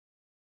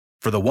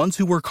For the ones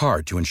who work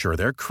hard to ensure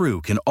their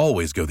crew can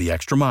always go the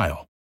extra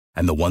mile,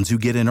 and the ones who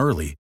get in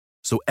early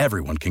so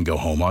everyone can go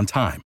home on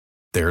time,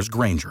 there's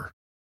Grainger,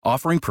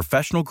 offering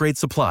professional-grade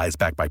supplies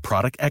backed by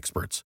product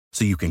experts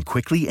so you can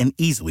quickly and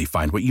easily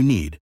find what you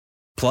need.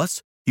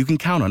 Plus, you can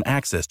count on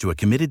access to a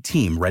committed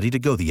team ready to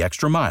go the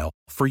extra mile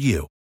for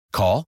you.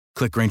 Call,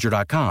 click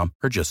Grainger.com,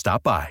 or just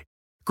stop by.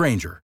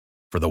 Grainger,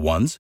 for the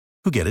ones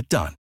who get it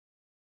done.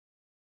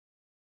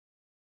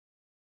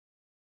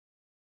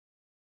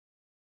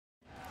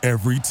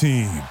 Every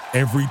team,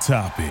 every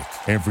topic,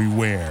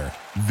 everywhere.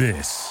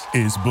 This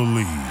is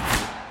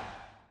Believe.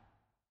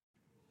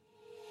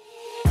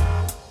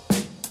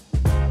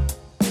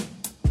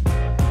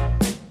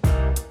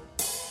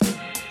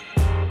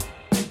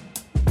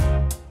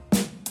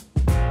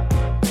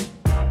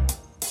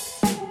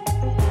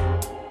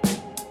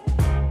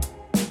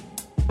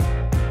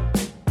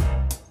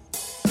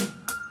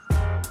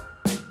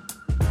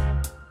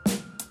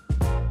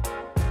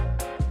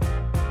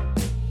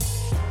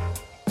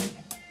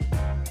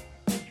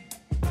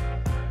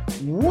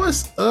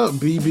 What's up,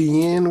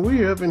 BBN?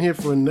 We're up in here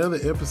for another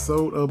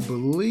episode of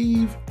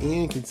Believe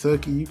in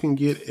Kentucky. You can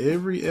get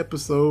every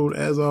episode,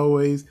 as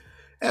always,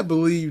 at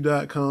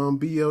Believe.com,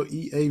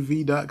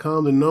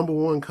 BLEAV.com, the number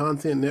one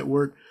content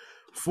network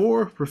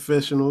for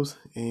professionals.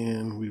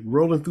 And we're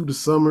rolling through the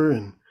summer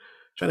and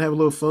trying to have a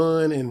little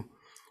fun. And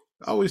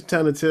I always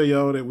trying to tell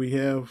y'all that we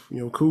have,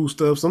 cool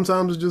stuff.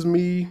 Sometimes it's just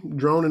me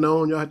droning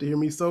on. Y'all have to hear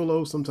me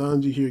solo.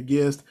 Sometimes you hear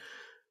guests.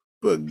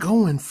 But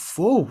going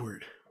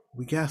forward,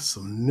 we got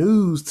some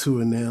news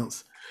to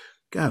announce.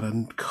 Got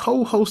a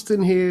co-host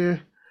in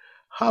here,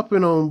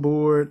 hopping on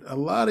board. A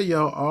lot of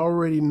y'all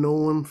already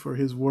know him for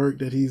his work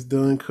that he's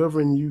done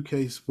covering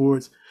UK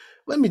sports.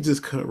 Let me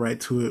just cut right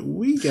to it.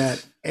 We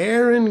got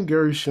Aaron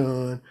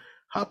Gershon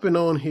hopping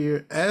on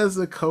here as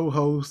a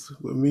co-host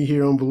with me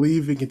here on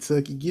Believe in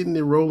Kentucky, getting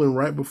it rolling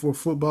right before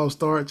football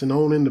starts and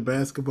on into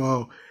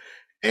basketball.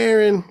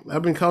 Aaron,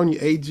 I've been calling you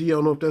AG. I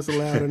don't know if that's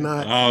allowed or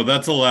not. Oh,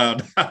 that's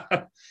allowed.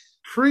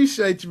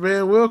 Appreciate you,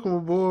 man. Welcome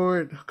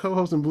aboard,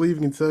 co-hosting Believe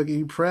in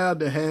Kentucky.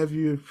 Proud to have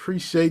you.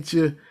 Appreciate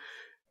you.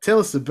 Tell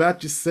us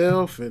about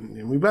yourself,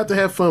 and we're about to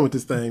have fun with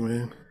this thing,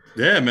 man.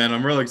 Yeah, man,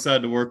 I'm really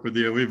excited to work with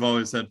you. We've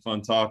always had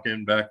fun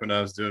talking. Back when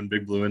I was doing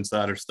Big Blue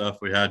Insider stuff,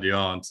 we had you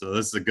on. So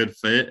this is a good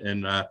fit,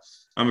 and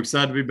I'm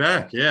excited to be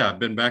back. Yeah, I've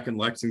been back in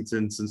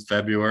Lexington since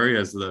February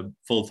as the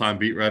full-time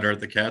beat writer at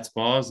the Cat's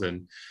Paws,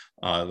 and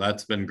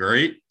that's been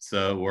great.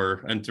 So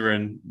we're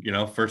entering,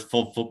 first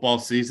full football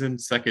season,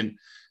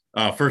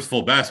 first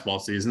full basketball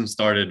season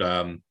started.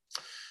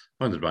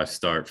 When did I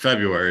start?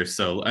 February.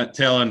 So at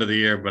tail end of the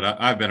year, but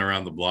I've been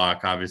around the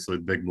block, obviously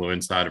Big Blue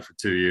Insider for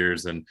 2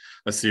 years and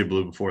a Sea of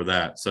Blue before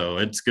that. So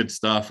it's good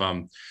stuff.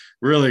 I'm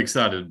really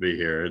excited to be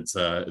here. This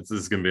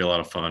is going to be a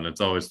lot of fun.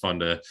 It's always fun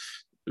to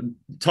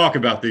talk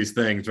about these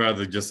things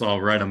rather than just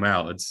all write them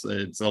out.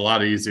 It's a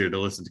lot easier to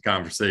listen to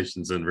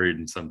conversations than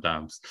reading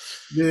sometimes.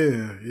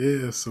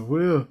 Yeah. So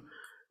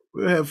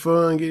we'll have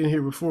fun getting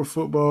here before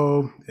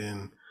football,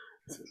 and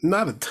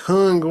not a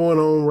ton going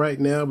on right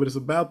now, but it's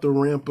about to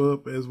ramp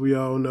up, as we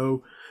all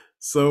know.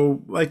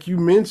 So, like you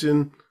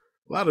mentioned,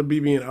 a lot of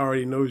BBN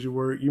already knows your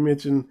work. You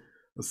mentioned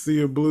a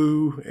Sea of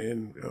Blue,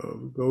 and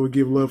go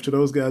give love to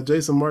those guys,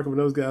 Jason Markham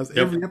and those guys. Yep.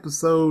 Every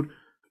episode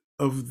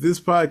of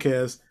this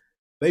podcast,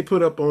 they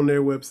put up on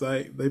their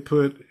website. They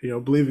put,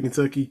 Believe in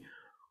Kentucky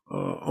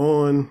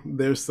on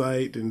their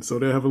site, and so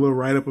they'll have a little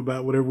write-up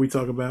about whatever we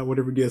talk about,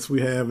 whatever guests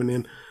we have, and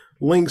then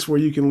links where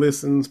you can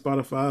listen,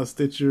 Spotify,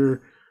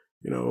 Stitcher,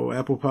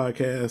 Apple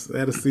Podcasts,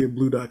 at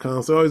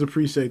ASeaofBlue.com. So I always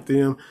appreciate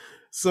them.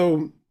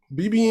 So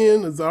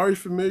BBN is already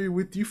familiar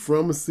with you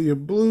from A Sea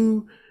of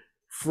Blue,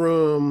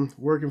 from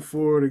working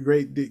for the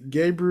great Dick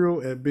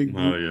Gabriel at Big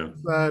Blue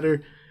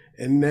Insider,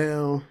 and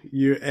now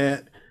you're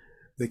at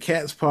the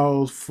Cat's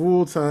Paws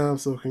full time.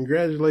 So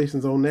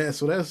congratulations on that.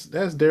 So that's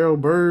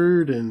Daryl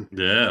Bird and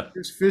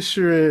Chris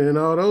Fisher and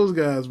all those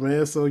guys,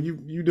 man. So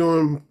you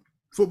doing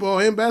football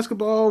and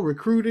basketball,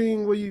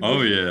 recruiting?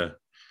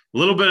 A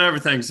little bit of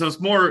everything. So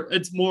it's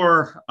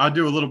more, I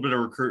do a little bit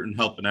of recruiting,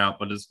 helping out,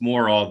 but it's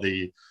more all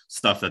the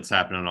stuff that's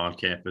happening on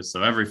campus.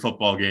 So every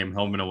football game,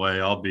 home and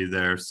away, I'll be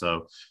there.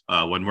 So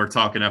when we're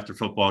talking after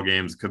football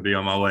games, could be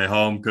on my way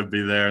home, could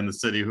be there in the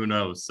city, who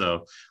knows?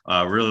 So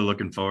really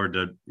looking forward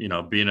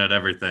to, being at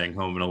everything,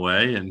 home and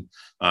away, and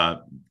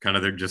kind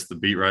of they're just the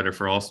beat writer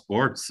for all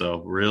sports. So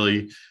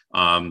really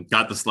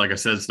got this, like I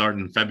said, starting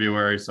in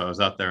February. So I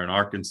was out there in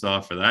Arkansas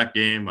for that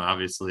game.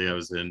 Obviously I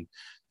was in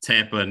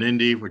Tampa and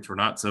Indy, which were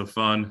not so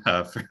fun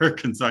for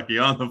Kentucky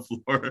on the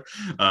floor,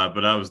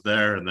 but I was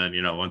there. And then,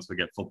 once we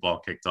get football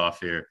kicked off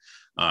here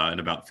in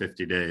about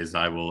 50 days,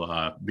 I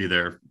will be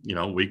there,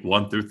 week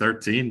 1 through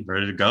 13,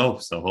 ready to go.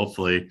 So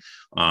hopefully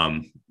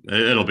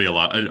it'll be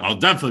I'll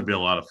definitely be a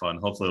lot of fun.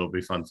 Hopefully it'll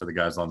be fun for the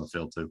guys on the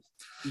field too.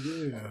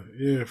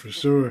 Yeah, for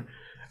sure.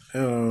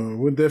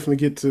 We'll definitely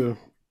get to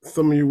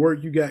some of your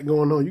work you got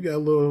going on. You got a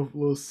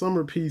little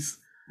summer piece.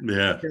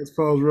 Yeah. Cat's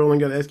Paws rolling.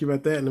 Got to ask you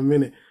about that in a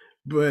minute.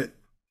 But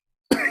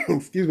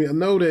excuse me, I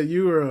know that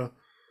you are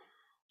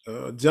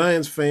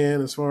Giants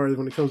fan as far as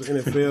when it comes to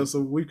NFL.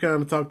 So we've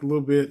kind of talked a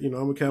little bit.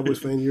 I'm a Cowboys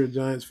fan. You're a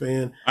Giants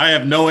fan. I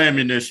have no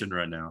ammunition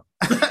right now.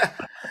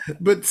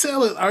 But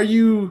tell it, are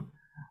you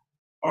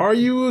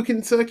a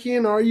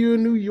Kentuckian? Are you a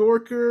New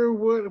Yorker?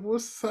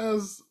 What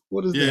size?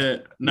 What is Yeah,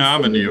 that? no,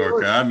 I'm a New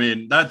Yorker. I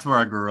mean, that's where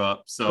I grew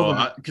up. So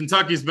Okay.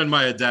 Kentucky's been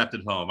my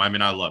adapted home. I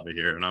mean, I love it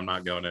here, and I'm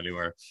not going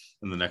anywhere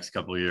in the next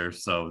couple of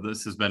years. So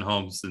this has been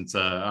home since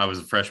I was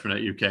a freshman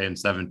at UK in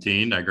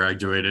 17. I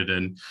graduated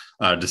in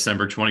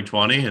December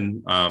 2020,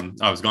 and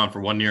I was gone for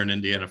 1 year in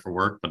Indiana for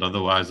work, but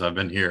otherwise I've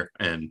been here.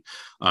 And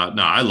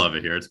no, I love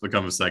it here. It's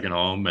become a second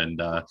home,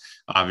 and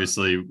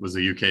obviously was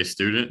a UK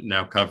student,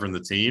 now covering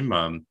the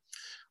team.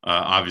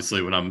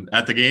 Obviously, when I'm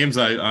at the games,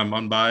 I'm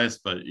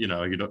unbiased, but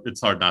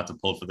it's hard not to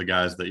pull for the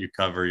guys that you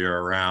cover.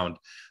 You're around,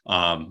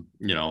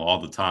 all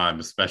the time,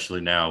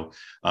 especially now,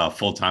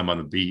 full time on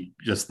the beat.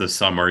 Just this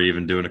summer,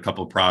 even doing a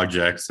couple of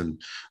projects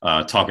and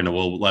talking to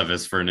Will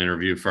Levis for an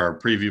interview for our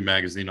preview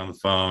magazine on the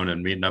phone,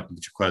 and meeting up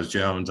with Jaquez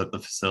Jones at the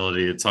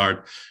facility. It's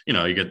hard,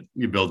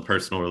 you build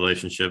personal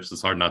relationships.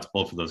 It's hard not to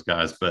pull for those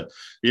guys. But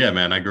yeah,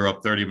 man, I grew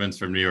up 30 minutes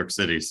from New York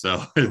City,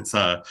 so it's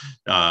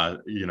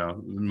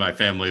my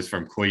family is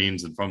from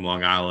Queens and from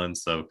Long Island,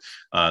 so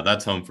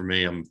that's home for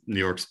me. I'm New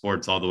York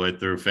sports all the way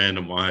through,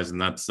 fandom wise,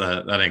 and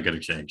that ain't gonna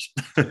change.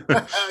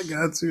 I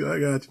got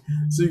you.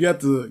 So you got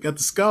the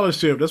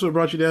scholarship. That's what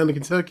brought you down to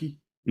Kentucky.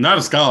 Not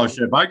a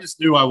scholarship. I just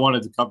knew I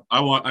wanted to come.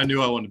 I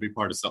knew I wanted to be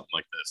part of something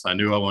like this. I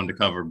knew I wanted to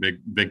cover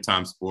big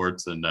time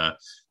sports and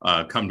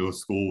come to a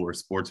school where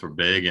sports were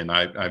big. And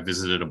I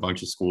visited a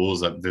bunch of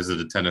schools. I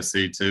visited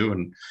Tennessee too,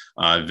 and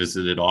I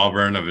visited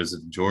Auburn. I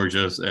visited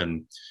Georgia,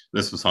 and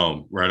this was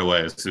home right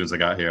away. As soon as I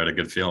got here, I had a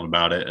good feeling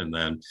about it. And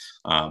then,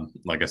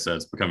 like I said,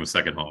 it's become a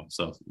second home.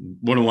 So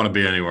wouldn't want to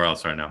be anywhere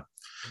else right now.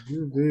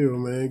 Good deal,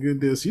 man. Good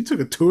deal. So you took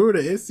a tour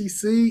to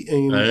SEC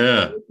and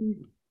Yeah.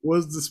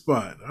 was the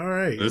spot. All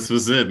right. This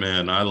was it,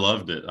 man. I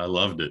loved it.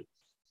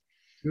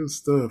 Good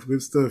stuff.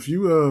 Good stuff.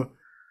 You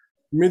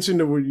mentioned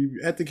that when you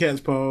at the Cat's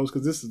Paws,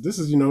 because this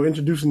is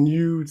introducing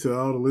you to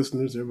all the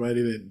listeners,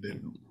 everybody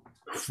that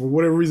for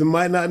whatever reason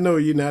might not know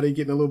you. Now they're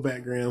getting a little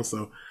background.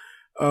 So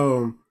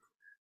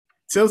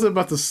tell us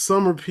about the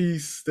summer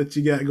piece that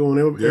you got going.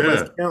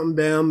 Everybody's counting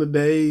down the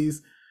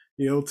days,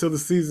 till the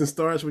season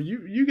starts. But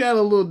you got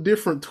a little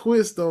different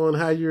twist on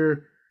how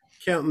you're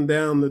counting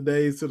down the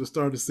days to the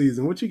start of the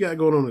season. What you got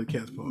going on at the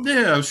Cat's Paws?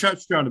 Yeah, I was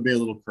trying to be a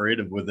little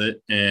creative with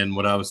it. And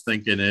what I was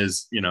thinking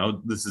is,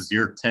 this is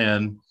year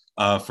 10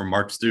 for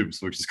Mark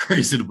Stoops, which is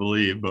crazy to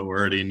believe, but we're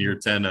already in year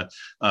 10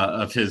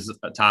 of his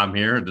time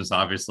here. And it's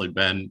obviously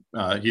been,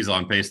 he's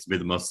on pace to be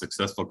the most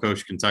successful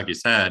coach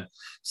Kentucky's had.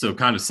 So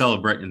kind of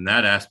celebrating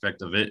that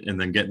aspect of it and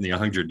then getting the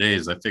 100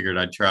 days, I figured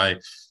I'd try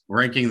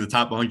ranking the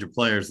top 100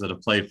 players that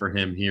have played for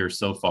him here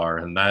so far.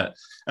 And that,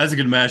 as you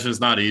can imagine, is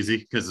not easy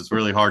because it's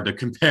really hard to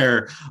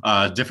compare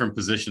different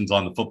positions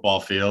on the football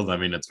field. I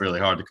mean, it's really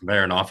hard to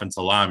compare an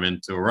offensive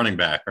lineman to a running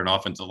back or an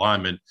offensive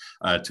lineman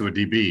to a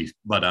DB.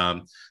 But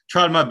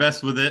tried my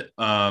best with it.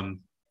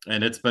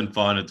 And it's been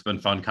fun. It's been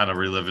fun kind of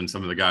reliving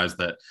some of the guys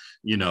that,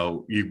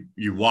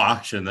 you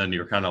watch and then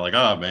you're kind of like,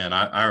 oh man,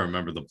 I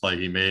remember the play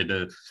he made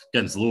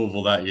against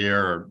Louisville that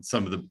year, or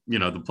some of the,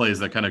 the plays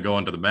that kind of go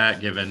into the mat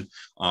given,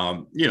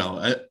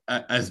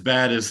 as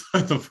bad as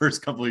the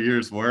first couple of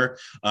years were,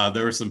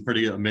 there were some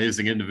pretty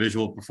amazing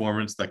individual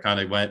performance that kind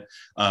of went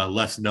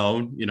less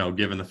known,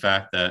 given the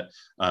fact that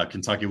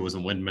Kentucky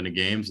wasn't winning many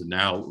games. And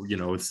now,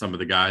 with some of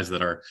the guys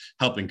that are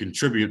helping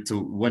contribute to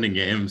winning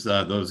games,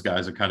 those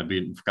guys are kind of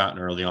being forgotten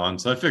early on.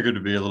 So I figured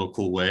it'd be a little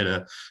cool way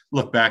to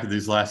look back at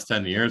these last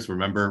 10 years,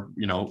 remember,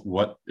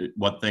 what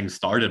things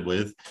started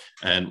with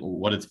and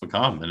what it's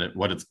become. And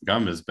what it's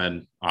become has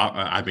been,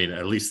 I mean,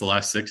 at least the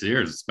last 6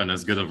 years, it's been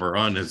as good of a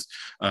run as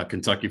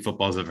Kentucky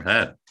football's ever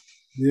had.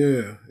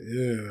 Yeah.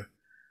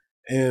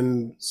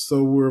 And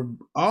so we're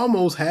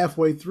almost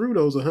halfway through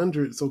those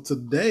 100. So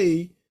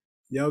today,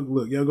 y'all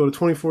go to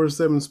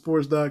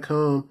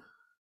 247sports.com.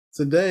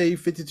 Today,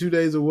 52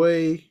 days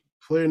away,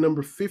 player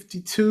number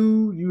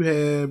 52, you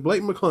had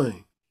Blake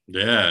McClain.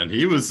 Yeah, and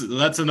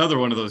that's another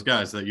one of those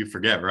guys that you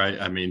forget,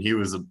 right? I mean, he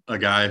was a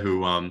guy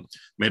who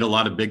made a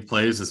lot of big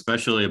plays,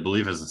 especially, I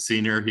believe, as a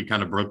senior. He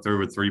kind of broke through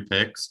with 3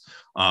 picks,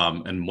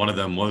 and one of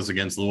them was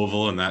against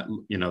Louisville, and that,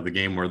 the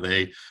game where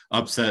they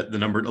upset the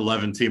number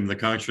 11 team in the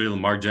country,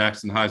 Lamar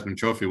Jackson, Heisman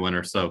Trophy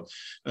winner. So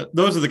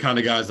those are the kind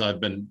of guys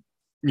I've been,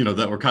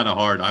 that were kind of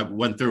hard. I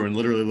went through and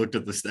literally looked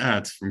at the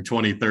stats from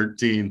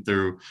 2013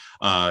 through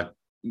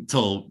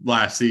until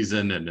last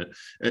season, and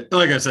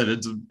like I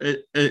said,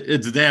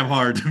 it's damn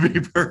hard to be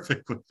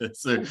perfect with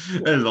this.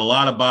 There's a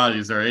lot of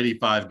bodies. There are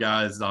 85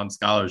 guys on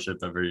scholarship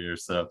every year,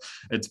 so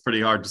it's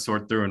pretty hard to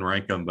sort through and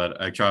rank them.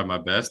 But I tried my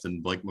best,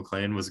 and Blake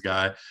McClain was a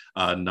guy,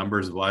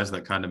 numbers wise,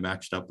 that kind of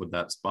matched up with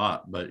that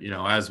spot. But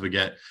as we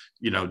get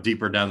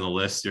deeper down the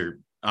list, you're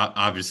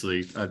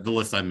obviously the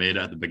list I made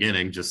at the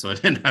beginning, just so I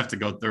didn't have to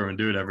go through and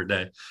do it every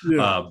day.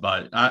 Yeah.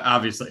 But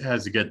obviously,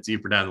 as you get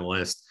deeper down the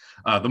list,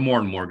 the more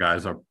and more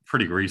guys are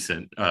pretty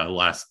recent,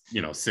 last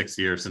 6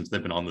 years since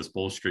they've been on this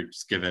bull streak.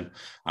 Just given,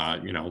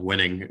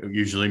 winning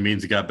usually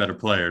means you got better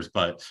players,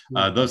 but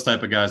those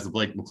type of guys, the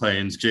Blake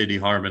McLeans, JD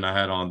Harmon, I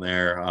had on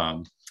there.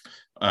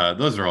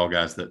 Those are all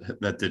guys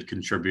that did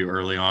contribute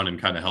early on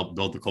and kind of helped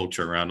build the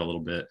culture around a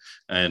little bit.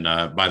 And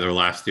by their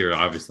last year,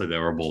 obviously they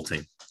were a bowl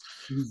team.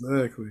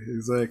 Exactly.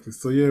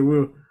 So yeah,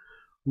 we'll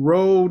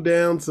roll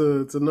down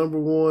to number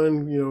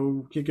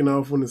one, kicking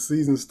off when the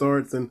season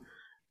starts, and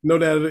no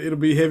doubt it'll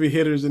be heavy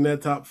hitters in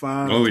that top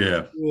five. Oh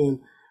yeah. And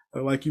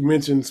like you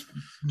mentioned,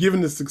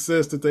 given the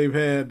success that they've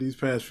had these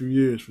past few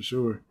years, for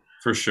sure.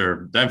 For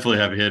sure. Definitely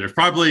heavy hitters.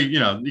 Probably,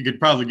 you could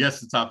probably guess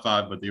the top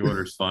five, but the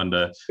order's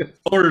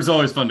order's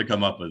always fun to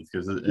come up with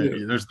because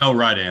there's no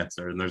right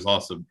answer. And there's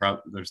also,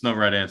 there's no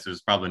right answer.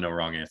 There's probably no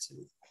wrong answer.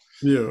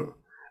 Yeah.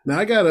 Now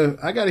I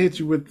gotta hit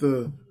you with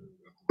the,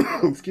 the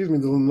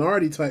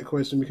Lunardi type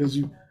question, because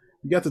you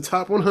got the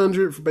top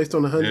 100 based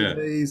on 100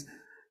 days,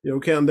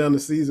 counting down the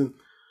season.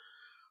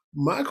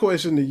 My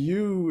question to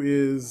you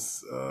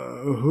is,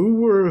 who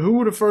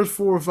were the first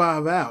 4 or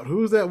 5 out?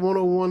 Who's that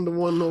 101 to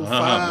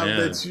 105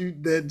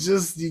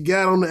 that you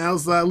got on the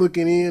outside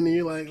looking in, and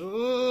you're like,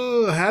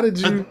 oh, how did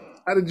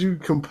you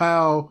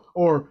compile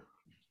or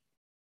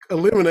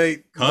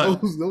eliminate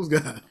those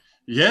guys?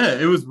 Yeah,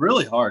 it was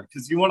really hard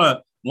because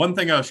one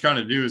thing I was trying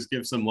to do is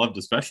give some love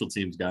to special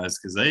teams guys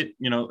because they,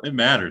 it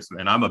matters,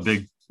 man. I'm a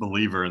big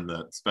believer in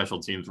the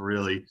special teams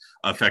really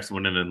affects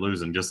winning and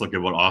losing. Just look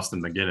at what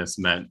Austin McGinnis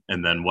meant,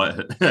 and then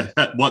what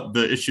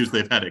the issues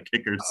they've had at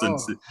kickers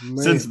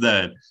since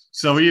then.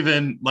 So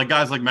even like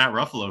guys like Matt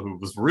Ruffalo, who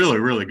was really,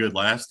 really good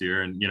last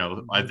year, and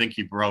I think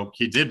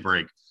he did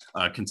break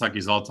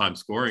Kentucky's all-time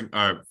scoring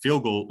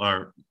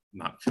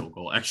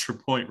extra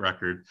point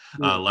record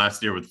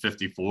last year with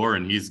 54,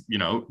 and he's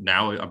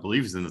now I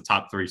believe he's in the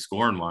top 3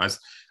 scoring wise.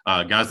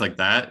 Guys like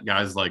that,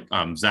 guys like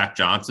Zach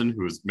Johnson,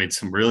 who has made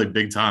some really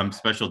big time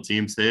special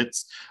teams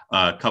hits,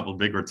 a couple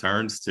big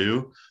returns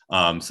too.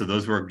 So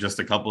those were just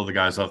a couple of the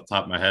guys off the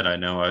top of my head I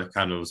know I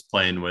kind of was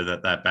playing with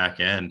at that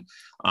back end.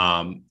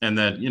 And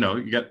then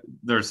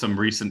there's some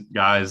recent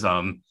guys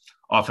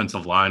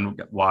offensive line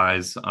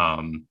wise,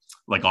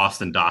 like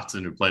Austin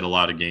Dotson, who played a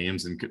lot of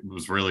games and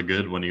was really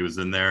good when he was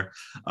in there,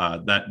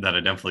 that I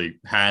definitely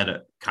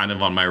had kind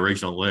of on my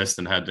original list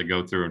and had to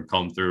go through and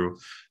comb through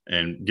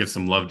and give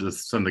some love to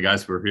some of the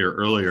guys who were here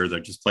earlier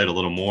that just played a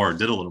little more,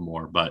 did a little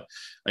more. But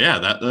yeah,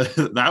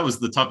 that was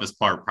the toughest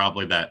part,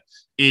 probably that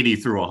 80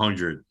 through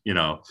 100,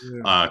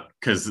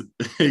 because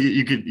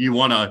you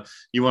want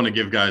to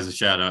give guys a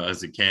shout out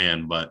as you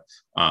can, but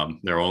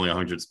there are only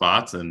 100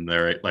 spots, and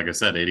there are, like I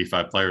said,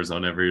 85 players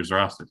on every year's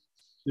roster.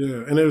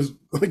 Yeah, and there's,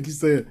 like you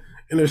said,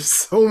 and there's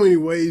so many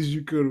ways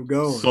you could have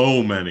gone.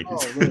 So many.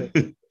 Oh,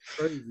 man.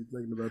 Crazy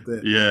thinking about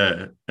that.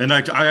 Yeah, and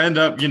I end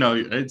up,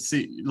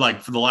 like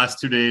for the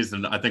last 2 days,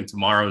 and I think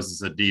tomorrow's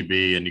is a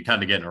DB, and you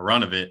kind of get in a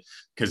run of it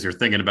because you're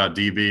thinking about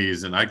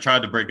DBs. And I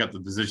tried to break up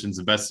the positions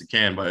the best you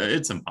can, but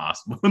it's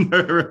impossible when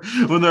there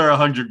are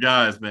 100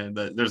 guys, man.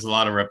 There's a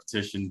lot of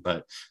repetition,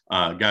 but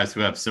guys who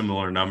have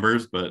similar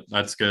numbers. But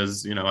that's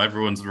because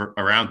everyone's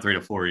around 3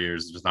 to 4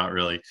 years. Just not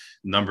really,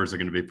 numbers are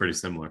going to be pretty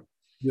similar.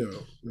 Yeah,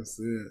 that's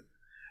it.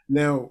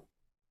 Now,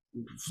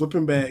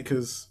 flipping back,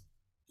 because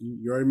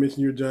you already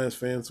mentioned you're a Giants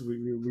fan, so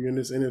we're in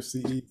this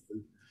NFC East.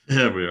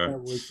 Yeah, we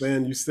are.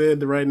 Fan, you said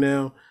that right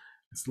now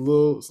it's a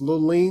little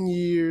lean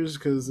years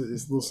because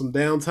it's some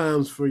down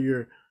times for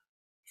your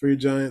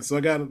Giants. So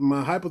I got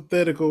my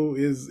hypothetical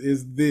is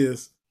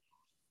this.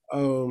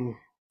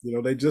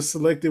 They just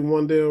selected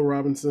Wan'Dale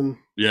Robinson.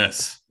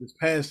 Yes. This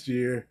past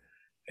year,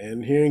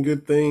 and hearing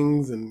good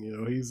things,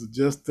 and he's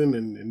adjusting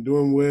and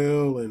doing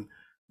well, and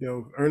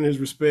earning his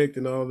respect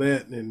and all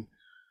that. And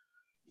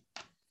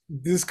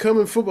this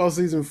coming football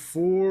season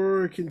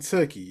for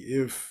Kentucky,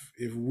 if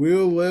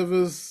Will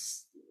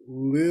Levis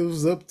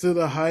lives up to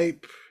the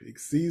hype,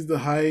 exceeds the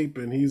hype,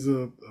 and he's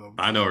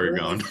I know where you're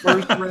going,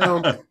 first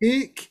round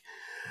pick,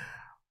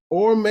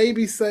 or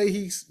maybe say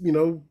he's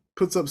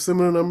puts up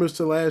similar numbers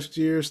to last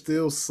year,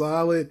 still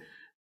solid.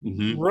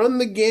 Mm-hmm. Run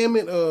the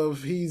gamut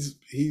of he's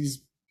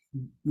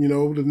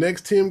the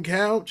next Tim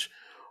Couch,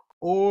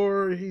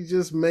 or he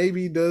just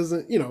maybe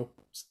doesn't,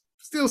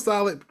 still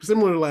solid,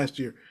 similar to last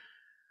year.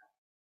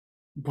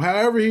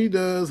 However he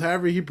does,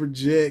 however he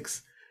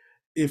projects,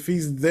 if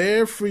he's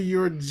there for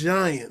your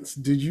Giants,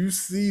 did you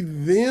see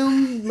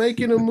them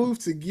making a move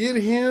to get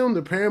him,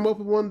 to pair him up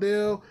with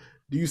Wan'Dale?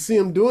 Do you see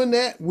him doing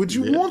that? Would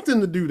you want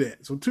them to do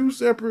that? So two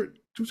separate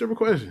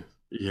questions.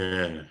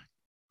 Yeah.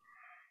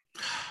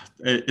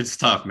 It's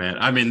tough, man.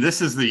 I mean,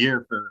 this is the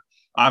year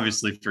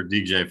obviously for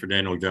DJ, for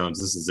Daniel Jones.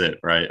 This is it,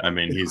 right? I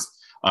mean,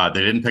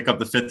 they didn't pick up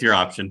the 5th-year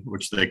option,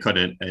 which they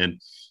couldn't.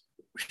 And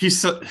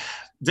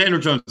Daniel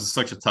Jones is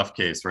such a tough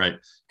case, right?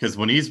 Because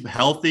when he's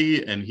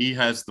healthy and he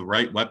has the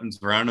right weapons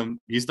around him,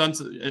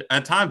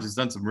 at times he's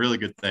done some really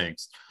good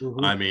things.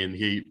 Mm-hmm. I mean,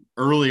 he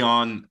early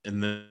on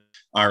in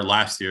our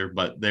last year,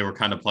 but they were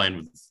kind of playing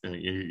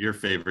with your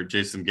favorite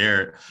Jason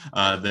Garrett.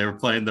 They were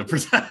playing they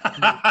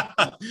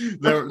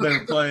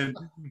were playing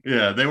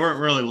Yeah, they weren't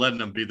really letting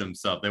him be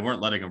themselves. They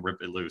weren't letting him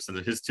rip it loose. And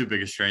his two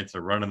biggest strengths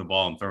are running the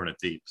ball and throwing it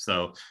deep.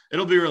 So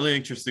it'll be really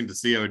interesting to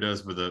see how he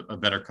does with a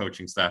better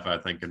coaching staff, I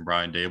think, in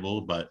Brian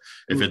Dable. But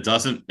if it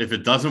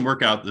doesn't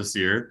work out this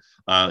year,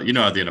 you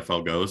know how the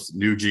NFL goes.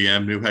 New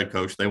GM, new head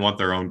coach, they want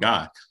their own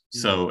guy.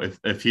 So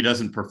if he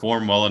doesn't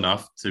perform well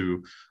enough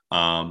to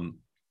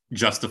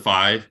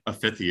justify a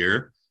fifth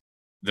year,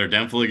 they're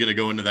definitely going to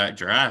go into that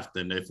draft.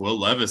 And if Will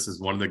Levis is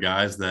one of the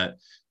guys that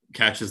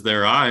catches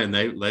their eye and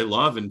they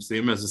love and see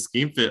him as a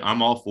scheme fit,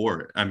 I'm all for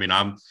it. I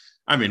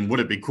mean, would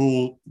it be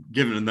cool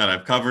given that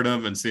I've covered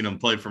him and seen him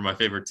play for my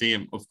favorite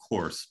team? Of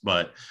course.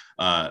 But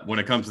when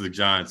it comes to the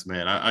Giants,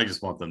 man, I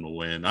just want them to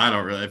win. I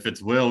don't really, if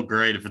it's Will,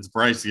 great. If it's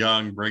Bryce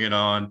Young, bring it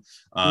on.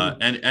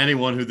 And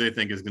anyone who they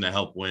think is going to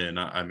help win,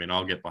 I mean,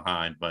 I'll get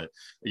behind. But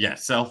yeah,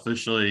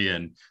 selfishly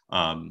and,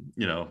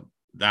 you know,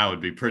 that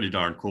would be pretty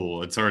darn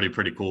cool. It's already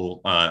pretty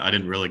cool. I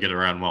didn't really get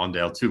around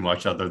Wandale too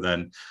much other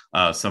than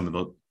some of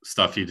the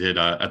stuff he did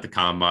at the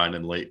combine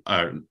and late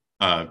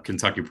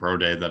Kentucky Pro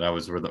Day that I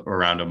was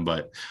around him.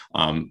 But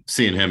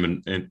seeing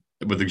him and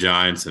with the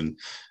Giants, and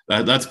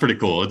that's pretty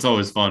cool. It's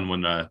always fun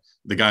when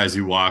the guys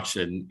you watch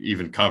and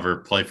even cover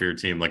play for your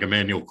team. Like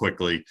Emmanuel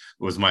Quickly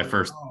was my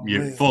first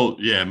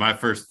my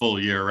first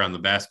full year around the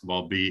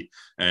basketball beat,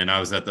 and I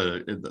was at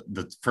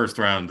the first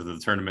round of the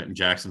tournament in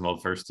Jacksonville,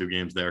 the first two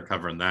games there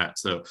covering that.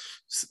 So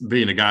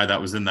being a guy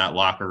that was in that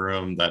locker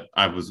room that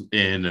I was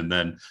in, and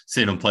then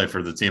seeing him play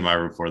for the team I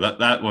root for,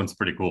 that one's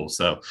pretty cool.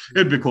 So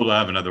it'd be cool to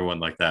have another one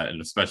like that,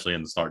 and especially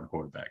in the starting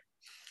quarterback.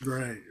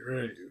 Right.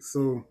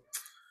 So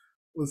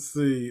let's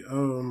see.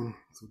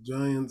 So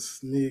Giants,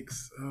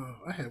 Knicks.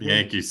 I had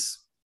Yankees.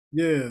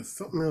 Yeah,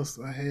 something else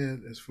I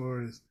had as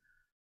far as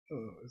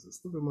is it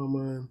slipping my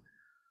mind?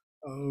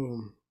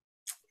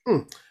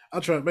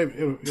 I'll try. Maybe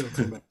it'll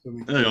come back to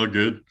me. Hey, all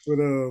good. But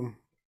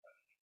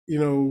you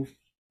know,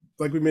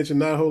 like we mentioned,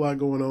 not a whole lot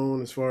going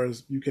on as far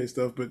as UK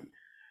stuff. But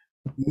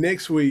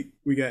next week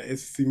we got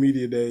SEC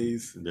Media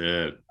Days.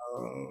 Yeah.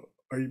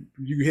 Are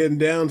you heading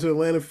down to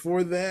Atlanta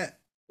for that?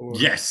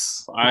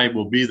 Yes, I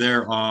will be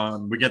there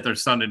we get there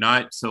Sunday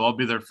night, so I'll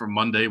be there for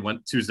Monday,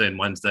 Tuesday and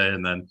Wednesday,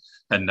 and then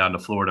heading down to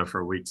Florida for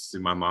a week to see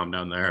my mom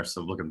down there.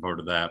 So looking forward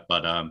to that.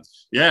 But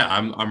yeah,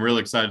 I'm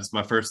really excited. It's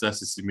my first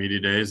SEC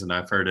Media Days, and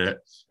I've heard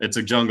it's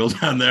a jungle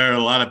down there. A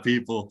lot of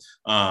people.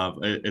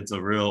 It's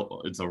a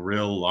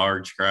real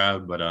large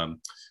crowd, but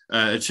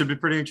it should be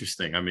pretty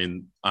interesting. I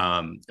mean,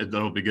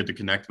 it'll be good to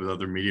connect with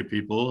other media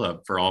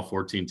people for all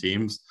 14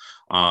 teams,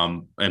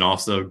 and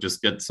also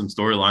just get some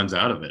storylines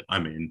out of it. I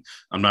mean,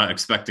 I'm not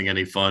expecting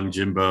any fun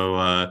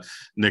Jimbo,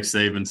 Nick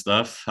Saban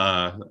stuff.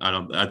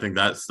 I think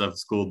that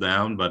stuff's cooled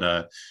down,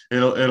 but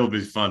it'll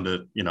be fun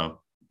to, you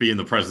know, be in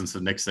the presence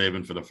of Nick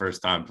Saban for the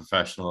first time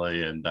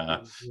professionally, and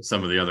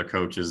some of the other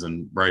coaches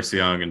and Bryce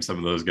Young and some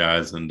of those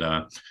guys. And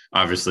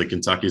obviously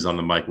Kentucky's on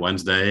the mic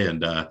Wednesday,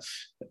 and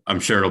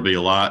I'm sure it'll be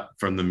a lot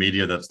from the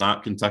media that's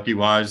not Kentucky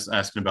wise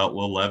asking about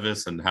Will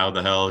Levis and how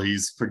the hell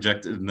he's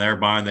projected in their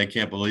mind. They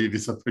can't believe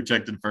he's a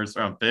projected first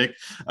round pick.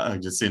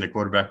 Just seeing a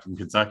quarterback from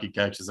Kentucky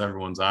catches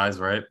everyone's eyes,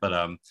 right? But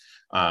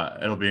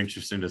it'll be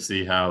interesting to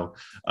see how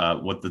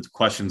what the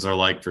questions are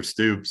like for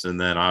Stoops. And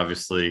then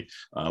obviously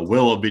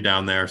Will be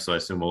down there. So I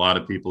assume a lot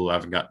of people who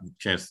haven't gotten a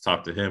chance to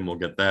talk to him will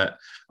get that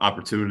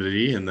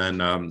opportunity. And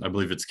then I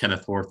believe it's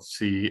Kenneth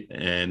Horsey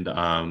and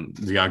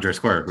DeAndre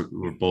Square,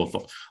 who are both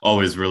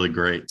always really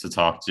great to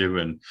talk to,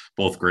 and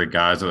both great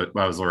guys. I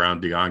was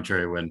around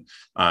DeAndre when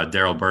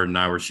Daryl Bird and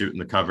I were shooting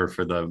the cover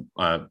for the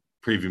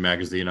preview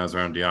magazine. I was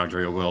around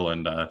DeAndre, Will,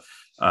 and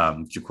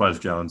Jaquez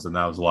Jones, and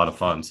that was a lot of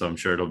fun. So I'm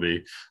sure it'll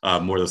be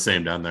more the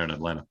same down there in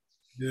Atlanta.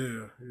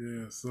 Yeah.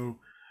 So,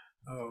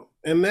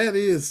 and that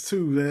is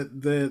too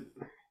that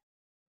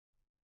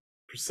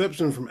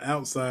perception from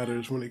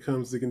outsiders when it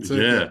comes to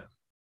Kentucky. Yeah.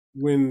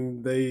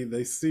 When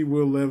they see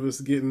Will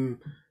Levis getting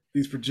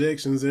these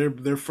projections,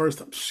 their first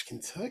time,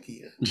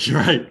 Kentucky.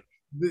 Right.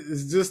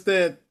 It's just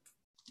that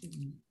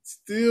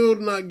still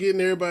not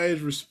getting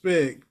everybody's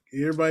respect.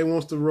 Everybody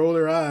wants to roll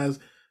their eyes.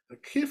 A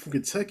kid from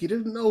Kentucky,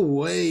 there's no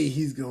way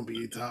he's going to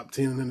be top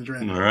 10 in the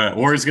draft. All right.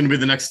 Or he's going to be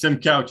the next Tim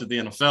Couch at the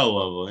NFL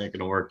level. It ain't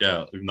going to work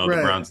out, even though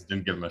the Browns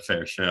didn't give him a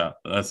fair shot.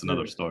 But that's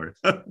another story.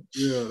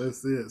 Yeah,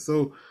 that's it.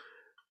 So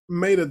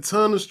made a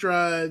ton of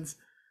strides.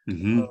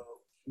 Mm-hmm.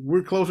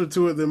 We're closer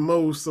to it than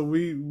most, so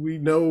we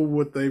know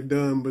what they've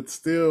done, but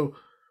still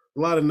a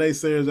lot of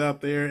naysayers out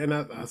there. And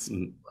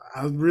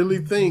I really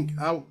think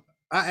I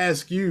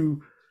ask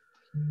you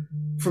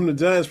from the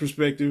Giants'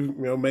 perspective, you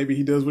know, maybe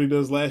he does what he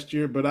does last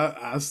year, but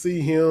I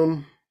see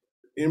him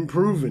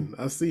improving.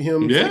 I see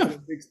him taking a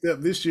big step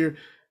this year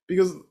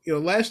because, you know,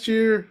 last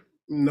year,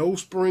 no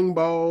spring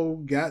ball,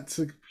 got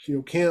to, you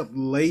know, camp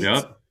late.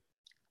 Yep.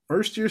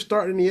 First year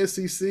starting in the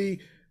SEC.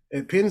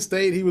 At Penn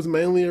State, he was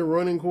mainly a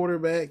running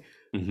quarterback.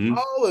 Mm-hmm.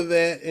 All of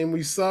that, and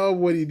we saw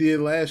what he did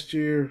last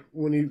year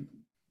when he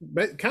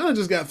kind of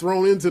just got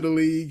thrown into the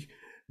league.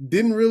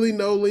 Didn't really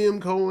know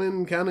Liam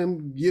Cohen, kind of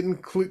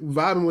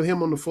vibing with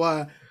him on the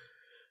fly.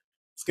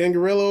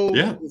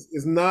 Scangarello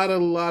is not a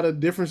lot of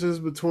differences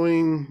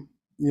between,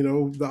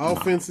 the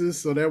offenses,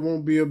 so that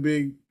won't be a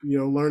big,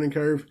 learning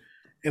curve.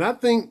 And I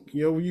think,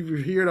 you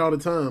hear it all the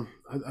time.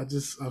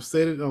 I've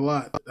said it a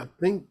lot. I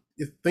think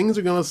if things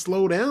are going to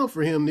slow down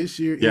for him this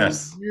year in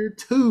Yes. year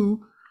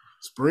 2,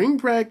 spring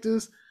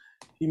practice,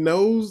 he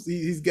knows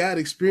he's got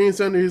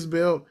experience under his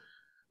belt.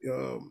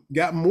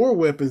 Got more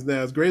weapons now.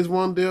 As great as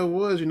Wandale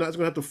was, you're not going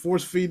to have to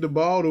force feed the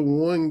ball to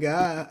one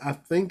guy. I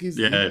think he's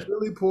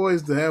really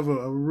poised to have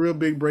a real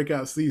big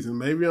breakout season.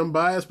 Maybe I'm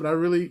biased, but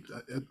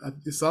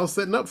it's all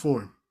setting up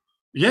for him.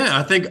 Yeah,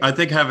 I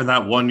think having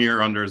that 1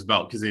 year under his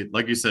belt, because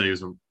like you said, he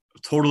was a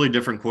totally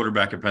different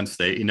quarterback at Penn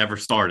State. He never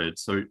started,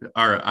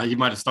 he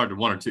might have started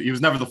 1 or 2. He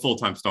was never the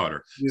full-time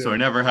starter, so he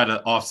never had an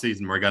off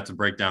season where he got to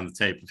break down the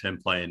tape of him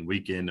playing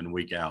week in and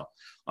week out.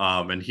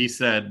 And he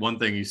said one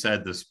thing he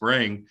said this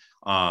spring,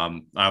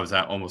 I was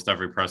at almost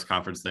every press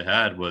conference they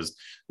had, was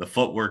the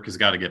footwork has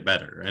got to get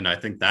better. And I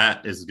think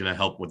that is going to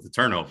help with the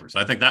turnovers.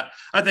 I think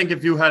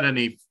if you had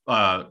any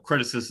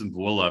criticism of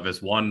Will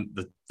Levis, one,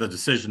 the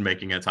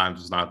decision-making at times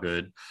was not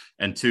good.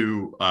 And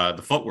two,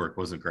 the footwork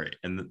wasn't great.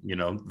 And,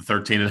 the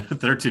 13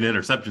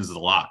 interceptions is a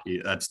lot.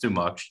 That's too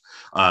much.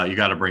 You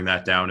got to bring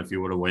that down if you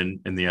want to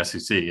win in the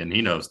SEC. And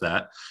he knows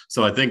that.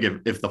 So I think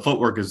if the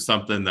footwork is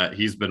something that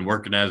he's been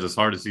working at as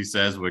hard as he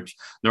says, which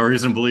no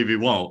reason to believe he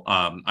won't,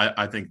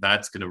 I think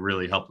that's going to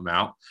really help him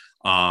out.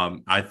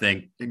 I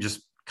think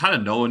just kind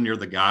of knowing you're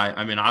the guy.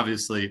 I mean,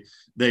 obviously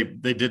they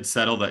did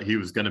settle that he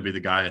was going to be the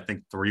guy, I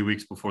think 3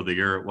 weeks before the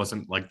year. It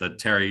wasn't like the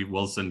Terry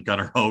Wilson,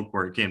 Gunnar Hoke,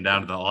 where it came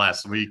down to the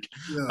last week.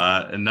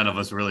 And none of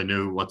us really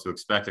knew what to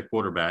expect at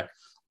quarterback.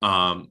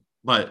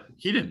 But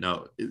he didn't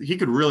know. He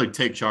could really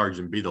take charge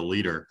and be the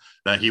leader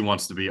that he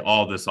wants to be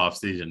all this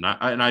offseason.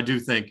 And I do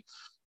think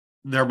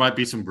there might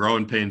be some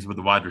growing pains with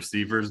the wide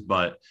receivers,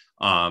 but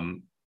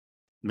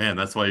man,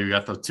 that's why you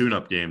got the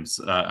tune-up games.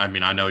 I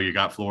mean, I know you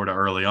got Florida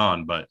early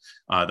on, but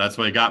that's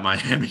why you got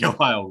Miami,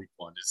 Ohio week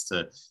 1, is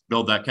to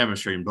build that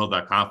chemistry and build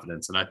that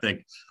confidence. And I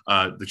think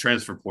the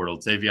transfer portal,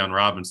 Tavion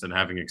Robinson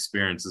having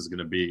experience is going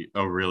to be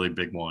a really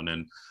big one.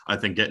 And I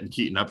think getting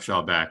Keaton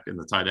Upshaw back in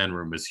the tight end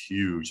room is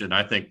huge. And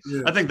I think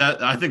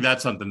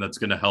that's something that's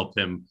going to help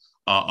him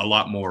a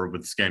lot more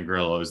with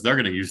Scangrillo. Is they're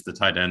going to use the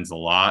tight ends a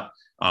lot.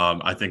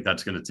 I think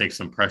that's going to take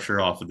some pressure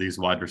off of these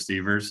wide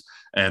receivers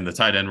and the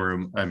tight end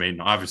room. I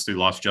mean, obviously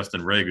lost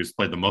Justin Rigg, who's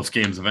played the most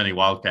games of any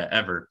Wildcat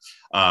ever.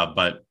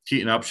 But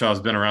Keaton Upshaw has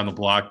been around the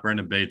block.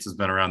 Brendan Bates has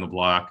been around the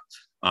block.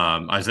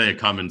 Isaiah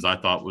Cummins, I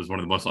thought, was one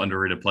of the most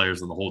underrated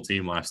players on the whole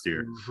team last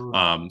year.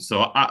 Mm-hmm.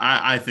 So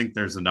I think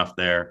there's enough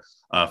there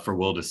for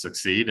Will to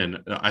succeed. And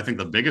I think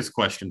the biggest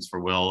questions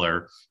for Will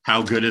are,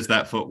 how good is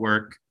that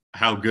footwork?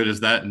 How good is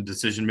that in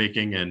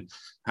decision-making? And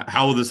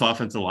how will this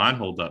offensive line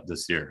hold up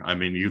this year? I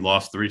mean, you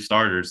lost 3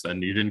 starters,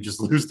 and you didn't just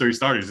lose 3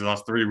 starters. You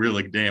lost 3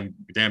 really damn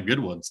good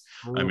ones.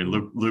 Mm-hmm. I mean,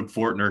 Luke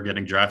Fortner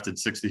getting drafted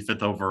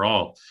 65th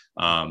overall.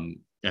 And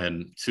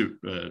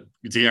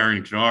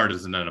De'Aaron Kennard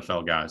is an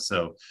NFL guy.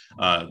 So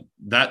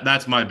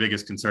that's my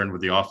biggest concern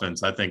with the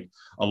offense. I think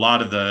a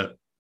lot of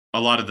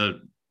the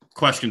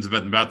questions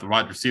about the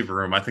wide receiver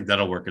room, I think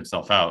that'll work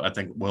itself out. I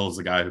think Will is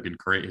the guy who can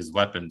create his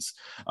weapons.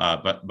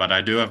 But I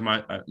do have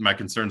my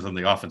concerns on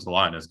the offensive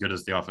line, as good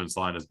as the offensive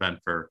line has been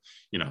for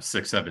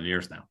 6-7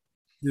 years now.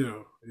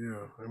 Yeah.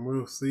 And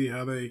we'll see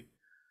how they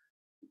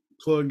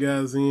plug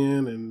guys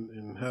in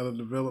and how the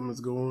development's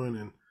going,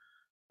 and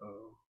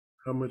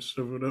how much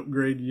of an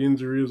upgrade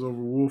Yenzer is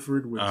over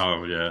Wolford.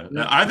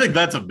 I think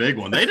that's a big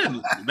one. They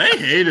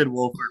hated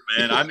Wolford,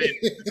 man. I mean,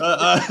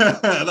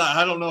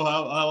 I don't know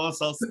how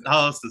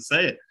else to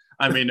say it.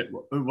 I mean,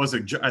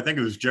 I think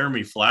it was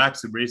Jeremy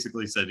Flax who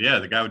basically said, yeah,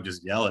 the guy would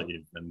just yell at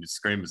you and just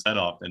scream his head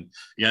off. And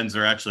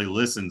Yenzer actually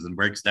listens and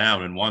breaks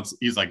down and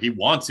he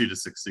wants you to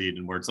succeed,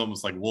 and where it's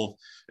almost like Wolf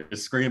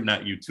is screaming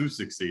at you to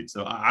succeed.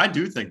 So I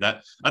think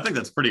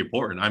that's pretty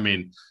important. I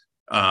mean,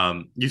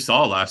 you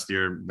saw last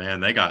year,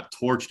 man, they got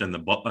torched in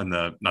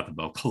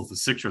the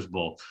Citrus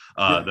Bowl,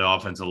 the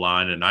offensive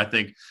line. And I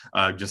think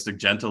just a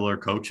gentler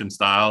coaching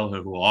style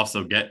who will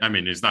also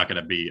he's not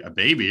going to be a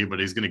baby,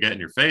 but he's going to get in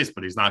your face,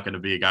 but he's not going to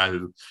be a guy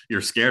who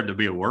you're scared to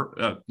be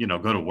go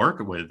to work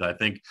with. I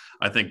think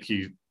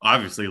he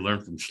obviously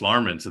learned from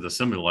Schlarman, so the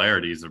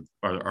similarities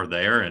are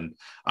there. And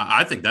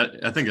I think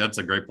that's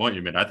a great point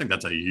you made. I think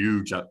that's a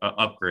huge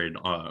upgrade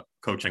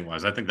coaching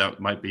wise. I think that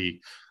might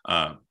be,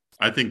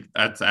 I think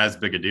that's as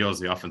big a deal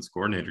as the offense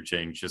coordinator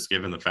change, just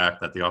given the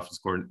fact that the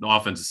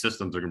offensive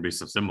systems are going to be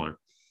so similar.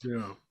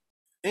 Yeah.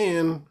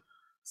 And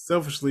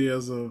selfishly,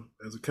 as a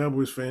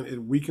Cowboys fan,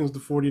 it weakens the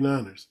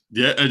 49ers.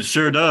 Yeah, it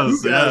sure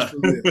does. Yeah.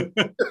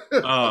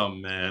 Oh,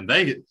 man.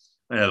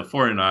 The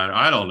 49ers,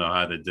 I don't know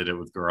how they did it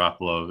with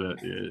Garoppolo.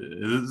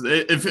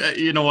 If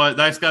you know what,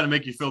 that's got to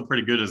make you feel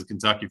pretty good as a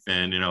Kentucky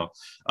fan.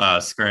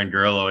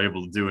 Scrangarello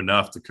able to do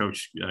enough to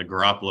coach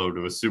Garoppolo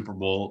to a Super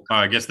Bowl.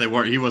 I guess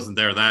he wasn't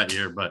there that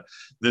year, but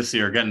this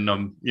year getting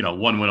them,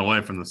 1 win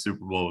away from the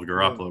Super Bowl with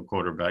Garoppolo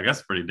quarterback,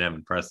 that's pretty damn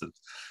impressive.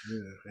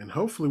 Yeah, and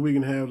hopefully we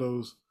can have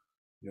those.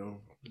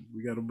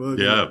 We got a bug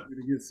to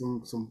get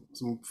some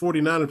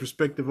 49er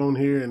perspective on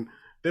here, and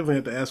definitely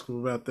have to ask them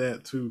about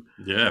that too.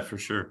 Yeah, for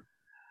sure.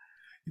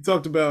 He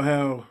talked about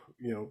how,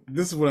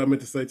 this is what I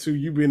meant to say too.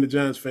 You being a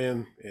Giants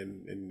fan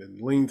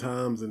and lean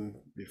times, and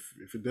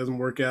if it doesn't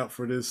work out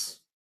for this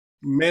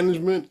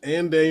management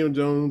and Daniel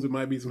Jones, it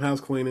might be some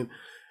house cleaning.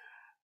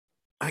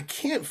 I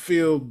can't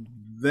feel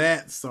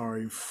that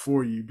sorry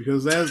for you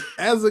because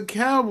as a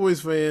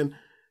Cowboys fan,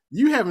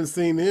 you haven't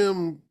seen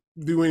him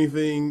do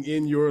anything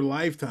in your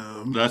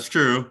lifetime. That's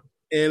true.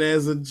 And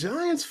as a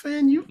Giants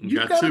fan,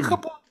 you've got a two.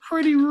 couple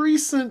pretty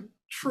recent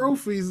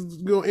trophies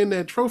go in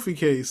that trophy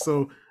case.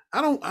 So I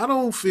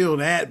don't feel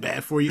that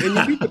bad for you. And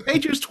you beat the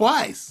Patriots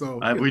twice. So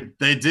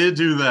They did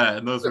do that,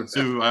 and those were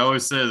two. I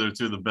always say they're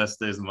two of the best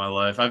days of my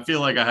life. I feel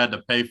like I had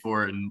to pay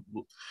for it and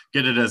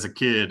get it as a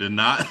kid and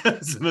not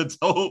as an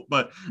adult.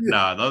 But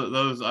nah,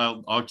 those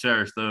I'll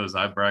cherish those.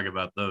 I brag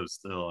about those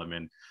still. I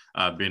mean,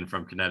 being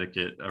from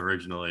Connecticut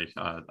originally,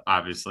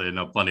 obviously I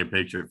know plenty of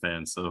Patriot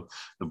fans, so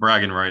the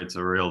bragging rights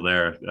are real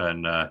there.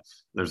 And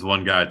there's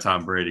one guy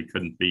Tom Brady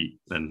couldn't beat,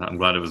 and I'm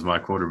glad it was my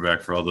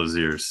quarterback for all those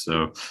years.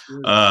 So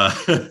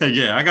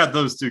yeah, I got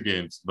those two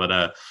games,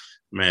 but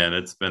man,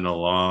 it's been a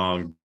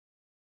long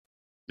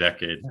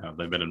decade now.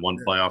 They've been in one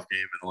playoff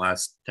game in the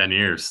last 10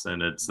 years,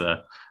 and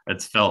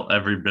it's felt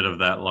every bit of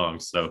that long.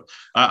 So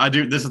I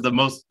do. This is the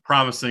most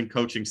promising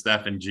coaching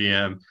staff and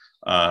GM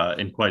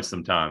in quite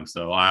some time.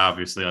 So I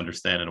obviously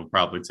understand it'll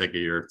probably take a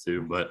year or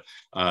two, but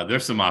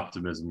there's some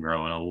optimism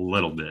growing a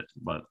little bit.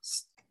 But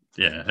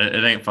yeah,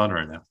 it ain't fun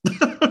right now.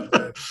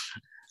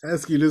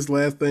 ask you this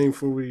last thing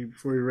before we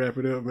wrap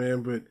it up,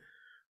 man. But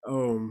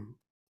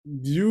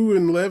you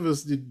and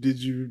Levis,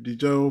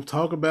 did y'all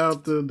talk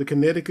about the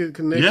Connecticut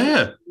connection?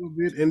 Yeah. A little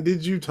bit? And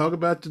did you talk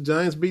about the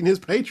Giants beating his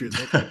Patriots?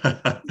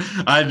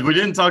 We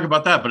didn't talk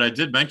about that, but I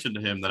did mention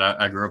to him that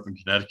I grew up in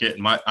Connecticut,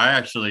 and I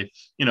actually,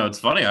 it's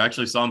funny. I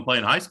actually saw him play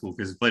in high school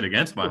because he played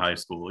against my high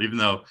school, even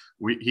though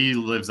he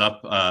lives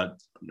up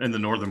in the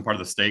northern part of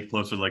the state,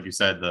 closer, like you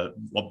said, the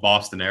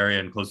Boston area,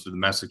 and closer to the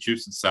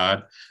Massachusetts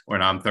side,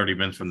 when I'm 30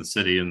 minutes from the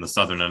city in the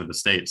southern end of the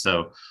state.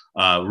 So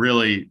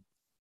really.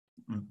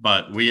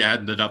 But we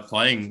ended up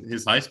playing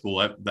his high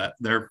school at that.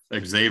 Their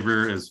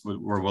Xavier is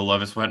where Will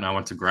Levis went, and I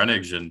went to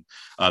Greenwich, and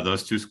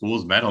those two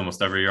schools met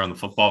almost every year on the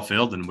football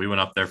field. And we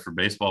went up there for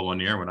baseball one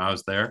year when I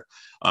was there.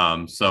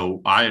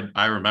 So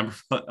I remember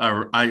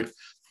I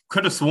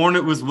could have sworn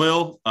it was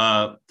Will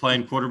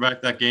playing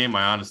quarterback that game.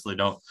 I honestly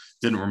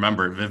didn't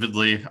remember it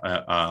vividly,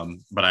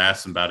 but I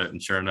asked him about it,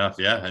 and sure enough,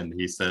 yeah. And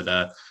he said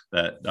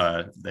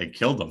that they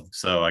killed him.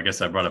 So I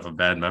guess I brought up a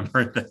bad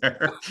memory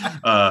there.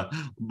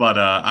 But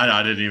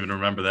I didn't even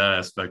remember that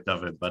aspect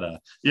of it. But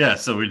yeah,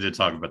 so we did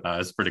talk about that.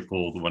 It's pretty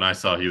cool. When I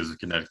saw he was a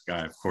Connecticut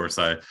guy, of course,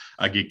 I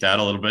geeked out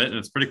a little bit, and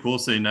it's pretty cool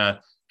seeing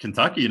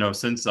Kentucky.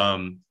 Since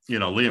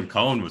Liam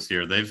Cohen was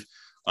here, they've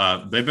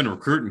been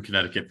recruiting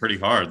Connecticut pretty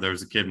hard. There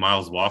was a kid,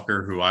 Miles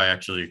Walker, who I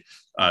actually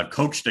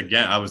coached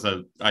again.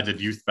 I did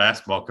youth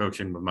basketball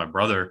coaching with my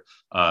brother,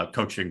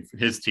 coaching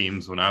his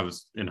teams when I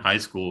was in high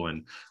school.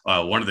 And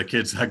one of the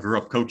kids I grew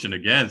up coaching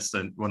against,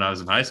 and when I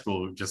was in high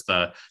school, just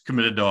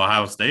committed to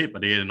Ohio State,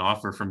 but he had an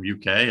offer from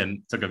UK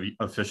and took an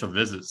official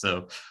visit.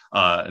 So,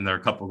 and there are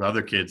a couple of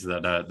other kids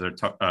that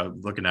they're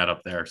looking at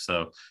up there.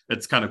 So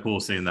it's kind of cool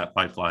seeing that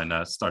pipeline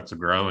start to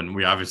grow. And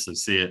we obviously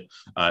see it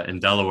in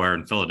Delaware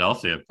and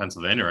Philadelphia,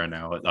 Pennsylvania right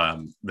now.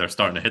 They're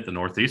starting to hit the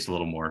Northeast a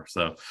little more.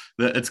 So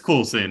it's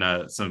cool seeing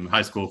some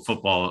high school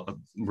football,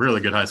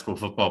 really good high school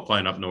football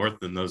playing up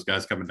north, and those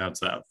guys coming down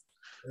south.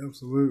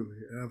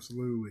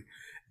 Absolutely.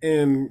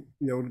 And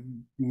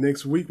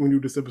next week when we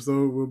do this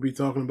episode, we'll be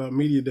talking about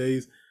media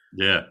days.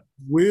 Yeah.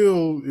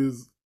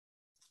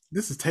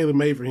 This is tailor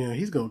made for him.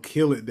 He's gonna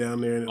kill it down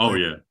there. Oh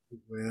yeah,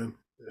 man.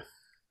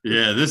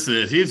 Yeah,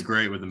 he's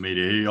great with the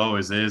media. He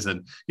always is,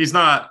 and he's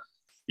not.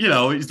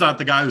 He's not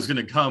the guy who's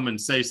going to come and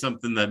say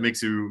something that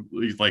makes you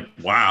like,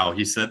 wow,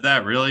 he said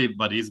that, really?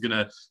 But he's going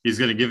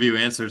to give you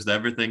answers to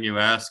everything you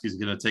ask. He's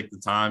going to take the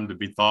time to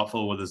be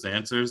thoughtful with his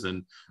answers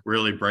and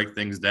really break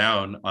things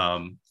down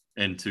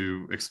and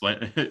to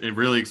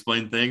really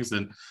explain things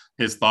and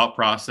his thought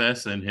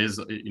process and his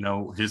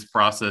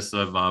process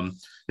of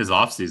his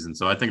offseason.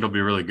 So I think it'll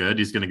be really good.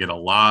 He's going to get a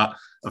lot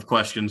of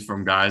questions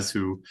from guys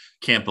who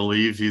can't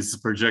believe he's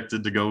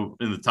projected to go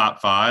in the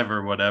top 5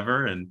 or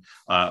whatever. And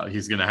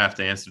he's going to have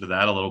to answer to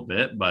that a little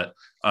bit, but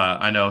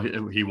I know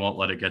he won't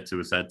let it get to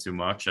his head too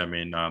much. I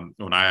mean,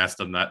 when I asked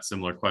him that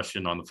similar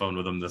question on the phone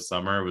with him this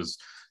summer, it was,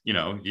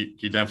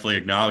 he definitely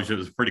acknowledged it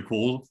was pretty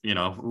cool.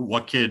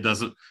 What kid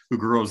who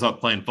grows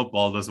up playing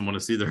football doesn't want to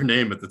see their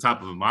name at the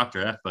top of a mock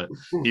draft, but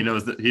he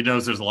knows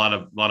there's a lot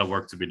of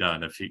work to be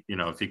done.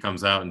 If he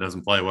comes out and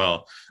doesn't play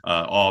well,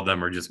 all of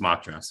them are just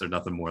mock drafts. They're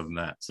nothing more than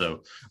that.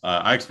 So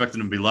I expect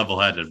him to be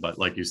level-headed, but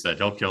like you said,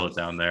 he'll kill it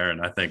down there.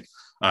 And I think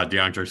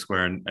DeAndre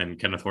Square and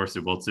Kenneth Horsey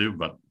will too,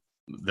 but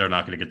they're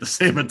not going to get the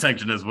same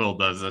attention as Will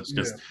does. That's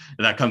just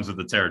that comes with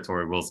the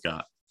territory Will's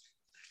got.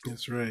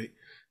 That's right.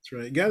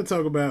 Got to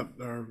talk about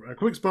our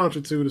quick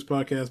sponsor to this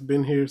podcast.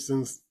 Been here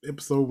since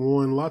episode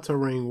 1. La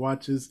Terrain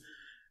Watches.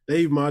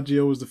 Dave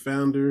Maggio is the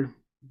founder.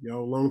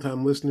 Y'all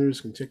longtime listeners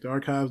can check the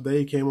archives.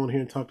 Dave came on here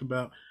and talked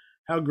about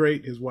how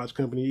great his watch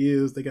company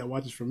is. They got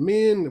watches for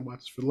men and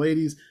watches for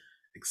ladies.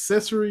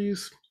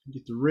 accessories. You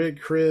get the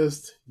red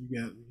crest. You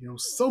got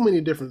so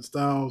many different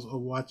styles of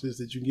watches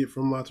that you can get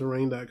from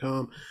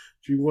LaTerrain.com.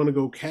 If you want to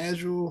go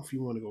casual, if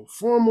you want to go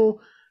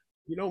formal,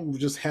 you don't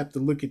just have to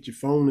look at your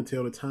phone and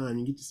tell the time.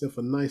 You get yourself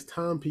a nice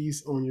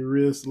timepiece on your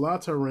wrist.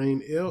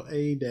 LaTerrain,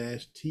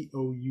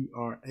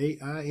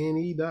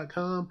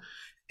 LA-TOURAINE.com.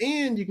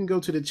 And you can go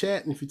to the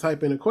chat, and if you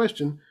type in a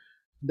question,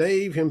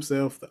 Dave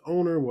himself, the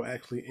owner, will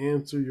actually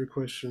answer your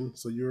question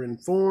so you're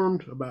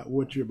informed about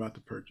what you're about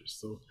to purchase.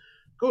 So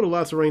go to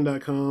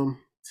LaTerrain.com.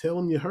 Tell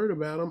them you heard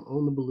about them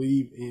on the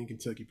Believe in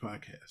Kentucky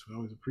podcast. We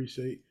always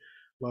appreciate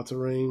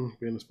LaTerrain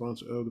being a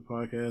sponsor of the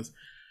podcast.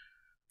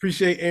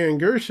 Appreciate Aaron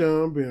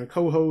Gershon being a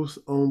co-host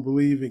on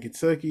Believe in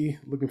Kentucky.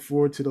 Looking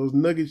forward to those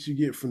nuggets you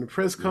get from the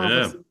press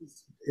conferences. Yeah.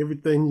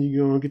 Everything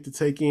you're going to get to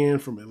take in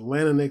from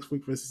Atlanta next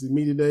week for SEC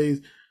Media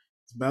Days.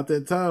 It's about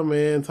that time,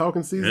 man.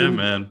 Talking season. Yeah,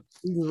 man.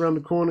 Season's around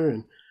the corner,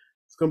 and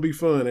it's going to be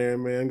fun,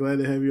 Aaron, man. I'm glad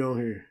to have you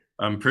on here.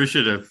 I'm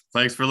appreciative.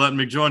 Thanks for letting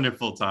me join you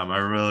full time. I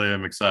really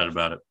am excited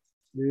about it.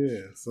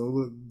 Yeah. So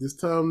look, this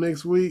time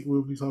next week,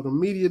 we'll be talking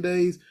Media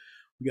Days.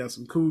 We got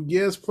some cool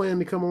guests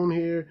planned to come on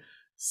here.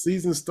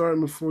 Season's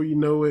starting before you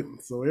know it.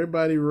 So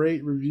everybody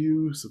rate,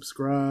 review,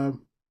 subscribe.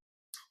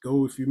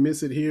 Go, if you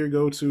miss it here,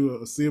 go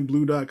to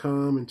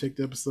AseaBlue.com and check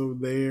the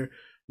episode there.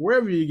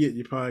 Wherever you get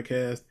your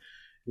podcast.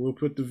 We'll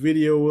put the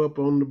video up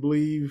on the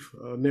Believe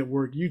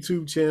Network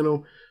YouTube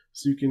channel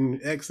so you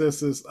can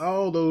access us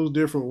all those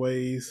different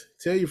ways.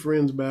 Tell your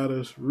friends about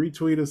us.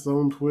 Retweet us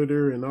on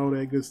Twitter and all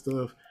that good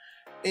stuff.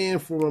 And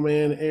for my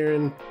man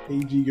Aaron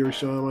A.G.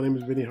 Gershon, my name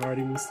is Vinny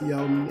Hardy. We'll see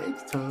y'all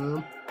next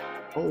time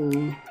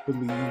on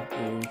Believe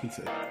in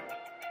Kentucky.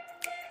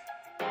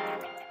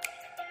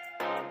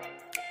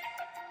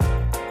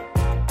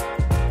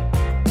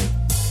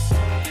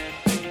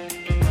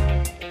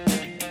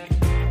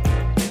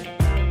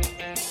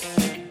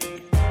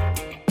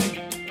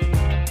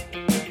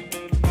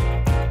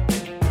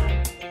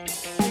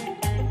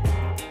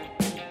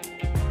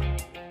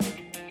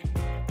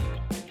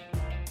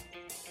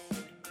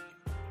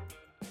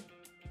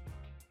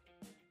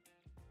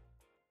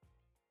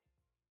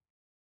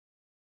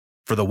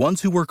 For the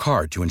ones who work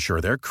hard to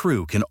ensure their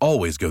crew can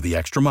always go the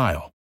extra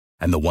mile,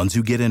 and the ones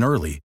who get in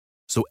early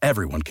so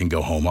everyone can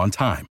go home on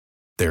time,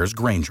 there's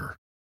Grainger,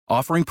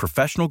 offering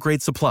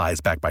professional-grade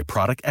supplies backed by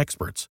product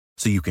experts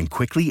so you can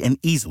quickly and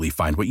easily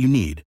find what you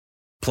need.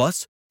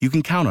 Plus, you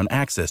can count on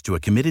access to a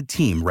committed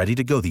team ready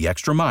to go the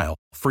extra mile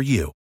for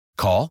you.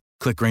 Call,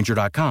 click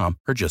Grainger.com,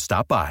 or just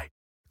stop by.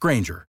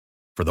 Grainger,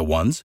 for the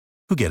ones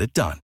who get it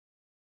done.